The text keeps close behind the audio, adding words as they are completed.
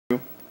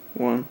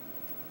1.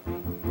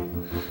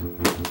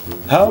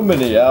 How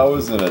many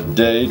hours in a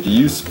day do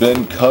you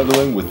spend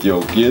cuddling with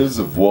your Gears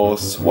of War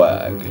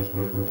swag?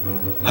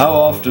 How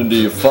often do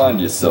you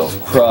find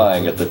yourself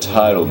crying at the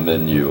title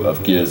menu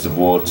of Gears of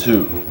War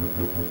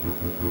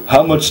 2?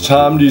 How much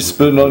time do you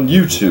spend on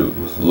YouTube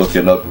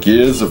looking up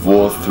Gears of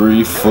War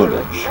 3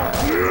 footage?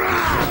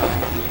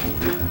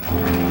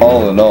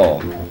 All in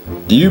all,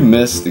 do you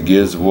miss the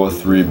Gears of War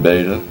 3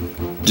 beta?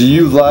 Do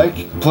you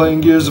like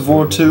playing Gears of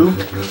War 2?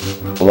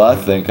 Well, I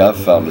think I've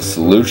found a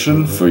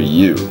solution for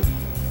you.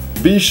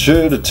 Be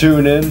sure to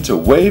tune in to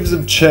Waves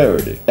of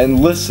Charity and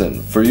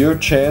listen for your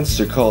chance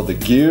to call the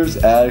Gears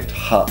Addict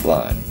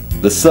Hotline.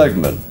 The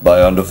segment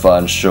by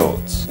Undefined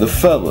Shorts, the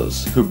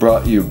fellas who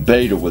brought you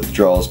Beta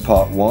Withdrawals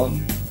Part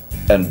 1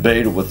 and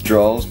Beta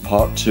Withdrawals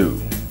Part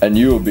 2. And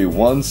you will be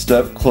one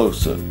step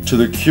closer to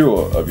the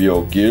cure of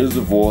your Gears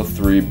of War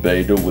 3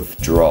 beta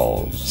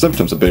withdrawals.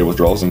 Symptoms of beta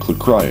withdrawals include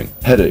crying,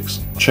 headaches,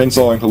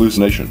 chainsawing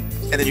hallucination,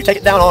 and then you take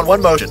it down on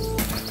one motion.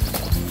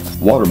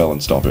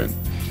 Watermelon stomping,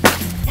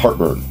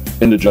 heartburn,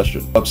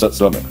 indigestion, upset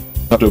stomach,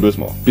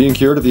 Pepto-Bismol. Being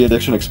cured of the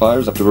addiction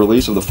expires after the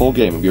release of the full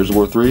game of Gears of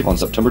War 3 on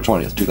September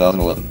 20th,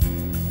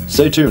 2011.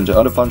 Stay tuned to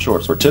Undefined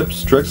Shorts for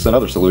tips, tricks, and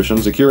other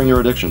solutions to curing your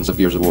addictions of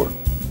Gears of War.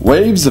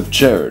 Waves of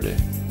Charity,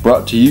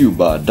 brought to you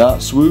by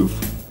Dotswoof,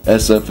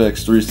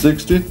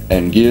 SFX-360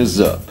 and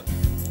GearsUp.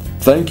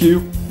 Thank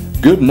you,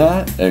 good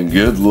night, and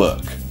good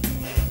luck.